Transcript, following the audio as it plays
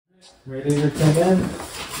Radiator came in.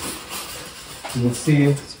 You can see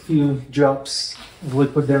a few drops of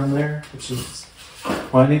liquid down there, which is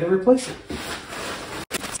why I need to replace it.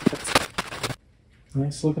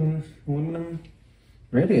 Nice looking aluminum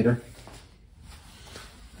radiator.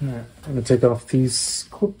 Alright, I'm gonna take off these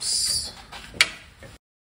clips.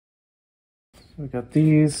 So we got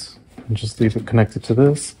these, and just leave it connected to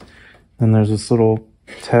this. Then there's this little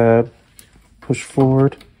tab, push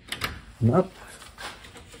forward and up.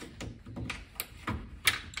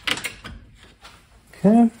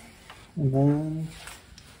 Okay, and then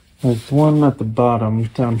there's one at the bottom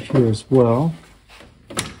down here as well.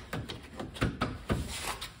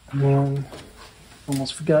 And then,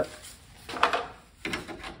 almost forgot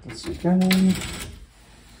this again.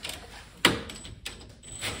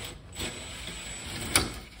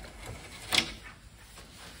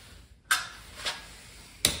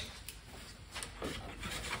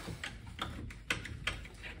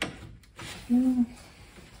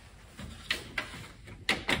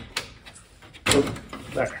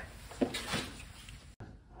 There.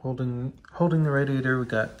 Holding the radiator, we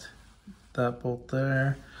got that bolt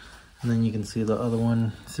there, and then you can see the other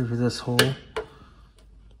one through this hole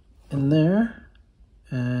in there,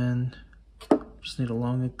 and just need a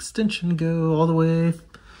long extension to go all the way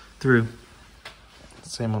through.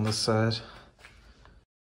 Same on this side.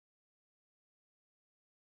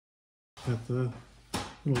 Got the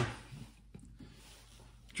little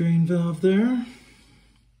drain valve there.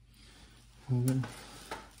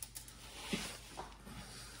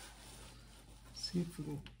 See if we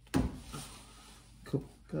can. Cool,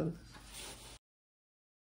 got it.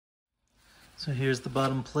 So here's the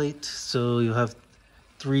bottom plate. So you'll have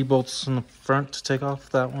 3 bolts in the front to take off.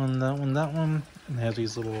 That one, that one, that one. And they have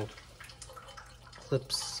these little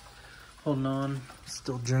clips holding on,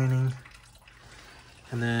 still draining.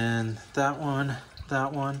 And then that one,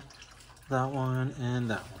 that one, that one, and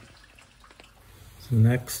that one. So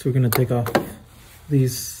next we're gonna take off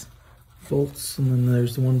these bolts, and then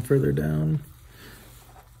there's the one further down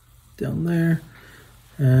there,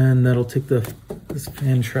 and that'll take this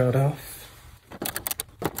fan shroud off.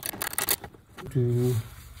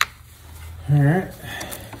 Alright,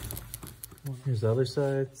 here's the other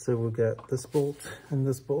side. So we've got this bolt and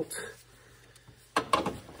this bolt.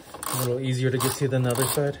 A little easier to get to than the other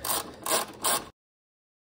side.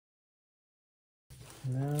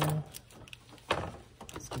 Now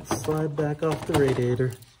let's slide back off the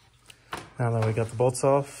radiator. Now that we got the bolts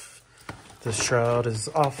off, this shroud is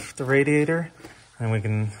off the radiator, and we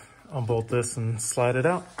can unbolt this and slide it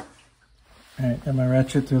out. All right, got my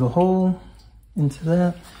ratchet through the hole into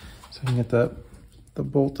that, so I can get the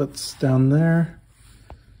bolt that's down there.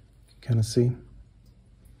 Kind of see.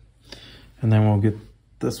 And then we'll get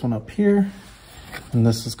this one up here, and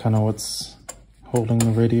this is kind of what's holding the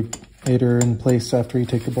radiator in place after you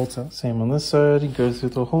take the bolts out. Same on this side, it goes through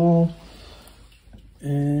the hole,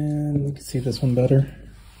 and you can see this one better.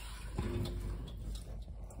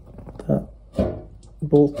 That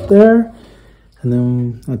bolt there, and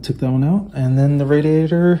then I took that one out, and then the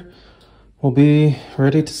radiator will be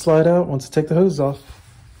ready to slide out once I take the hose off.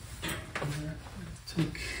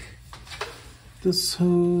 Take this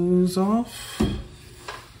hose off,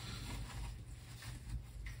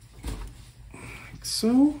 like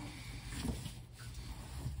so.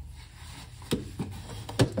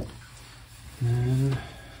 And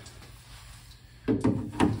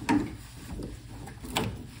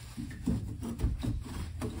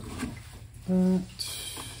that.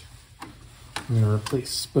 I'm going to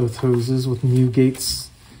replace both hoses with new Gates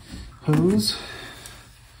hose,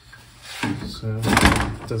 so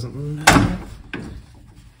it doesn't matter.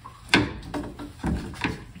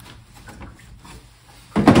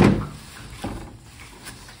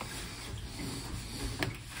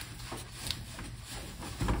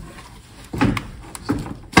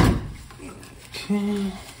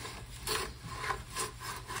 Okay,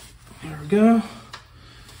 there we go,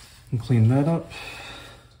 and clean that up.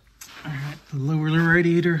 All right, the lower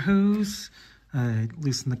radiator hose, I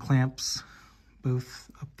loosened the clamps both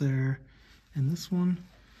up there and this one,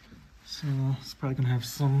 so it's probably gonna have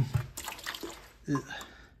some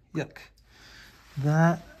yuck.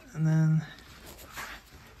 That, and then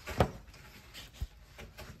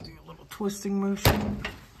do a little twisting motion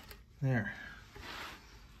there.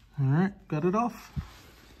 All right, got it off.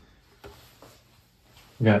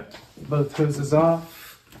 Got both hoses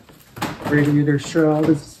off. Radiator shroud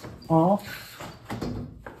is off,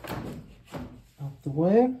 out the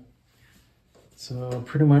way. So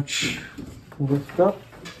pretty much lift up.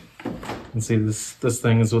 You can see this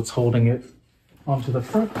thing is what's holding it onto the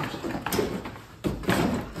front.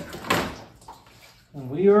 And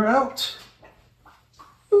we we are out.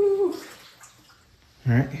 Woo.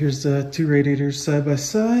 All right, here's the two radiators side by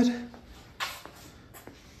side.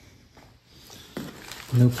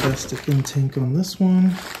 No plastic intake on this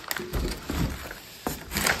one.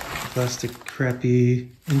 Plastic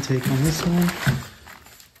crappy intake on this one.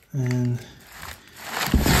 And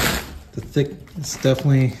it's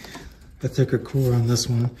definitely a thicker core on this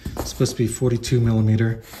one. It's supposed to be 42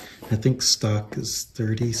 millimeter. I think stock is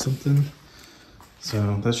 30 something.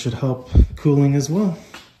 So that should help cooling as well.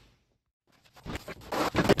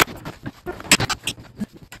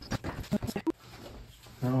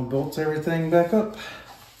 Now I'll bolt everything back up.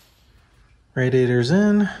 Radiator's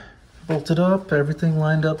in, bolted up, everything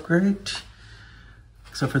lined up great.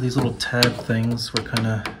 Except for these little tab things were kind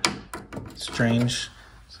of strange.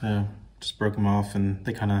 So just broke them off and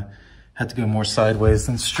they kind of had to go more sideways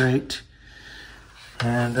than straight.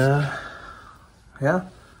 And yeah,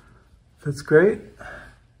 fits great.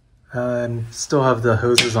 And still have the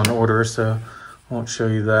hoses on order, so I won't show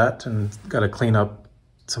you that. And got to clean up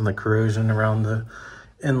some of the corrosion around the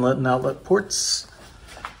inlet and outlet ports.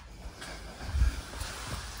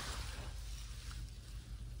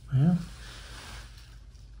 Yeah.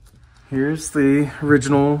 Here's the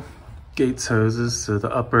original Gates hoses, so the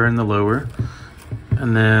upper and the lower.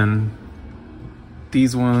 And then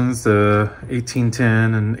these ones, the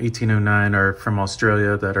 1810 and 1809, are from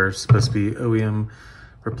Australia that are supposed to be OEM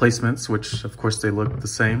replacements, which of course they look the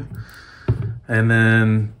same. And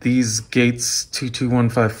then these Gates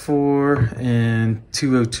 22154 and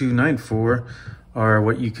 20294 are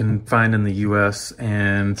what you can find in the US.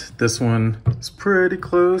 And this one is pretty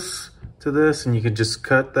close to this, and you could just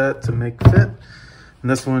cut that to make fit.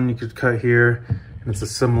 And this one you could cut here, and it's a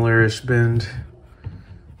similar-ish bend.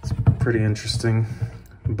 It's pretty interesting,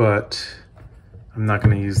 but I'm not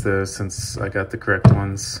going to use those since I got the correct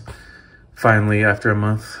ones finally after a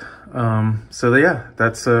month. So yeah,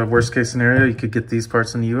 that's a worst case scenario. You could get these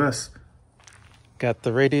parts in the US. Got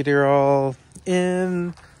the radiator all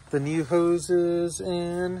in, the new hoses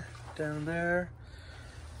in down there.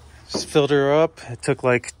 Just filled her up. It took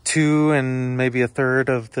like 2 and maybe 1/3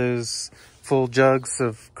 of those full jugs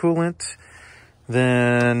of coolant.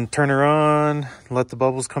 Then turn her on, let the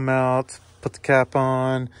bubbles come out, put the cap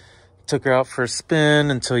on, took her out for a spin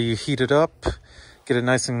until you heat it up, get it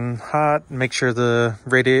nice and hot, make sure the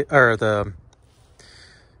the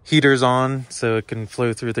heater's on so it can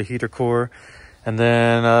flow through the heater core. And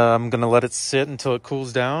then I'm gonna let it sit until it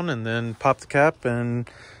cools down, and then pop the cap and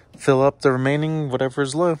fill up the remaining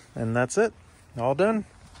whatever's low. And that's it, all done.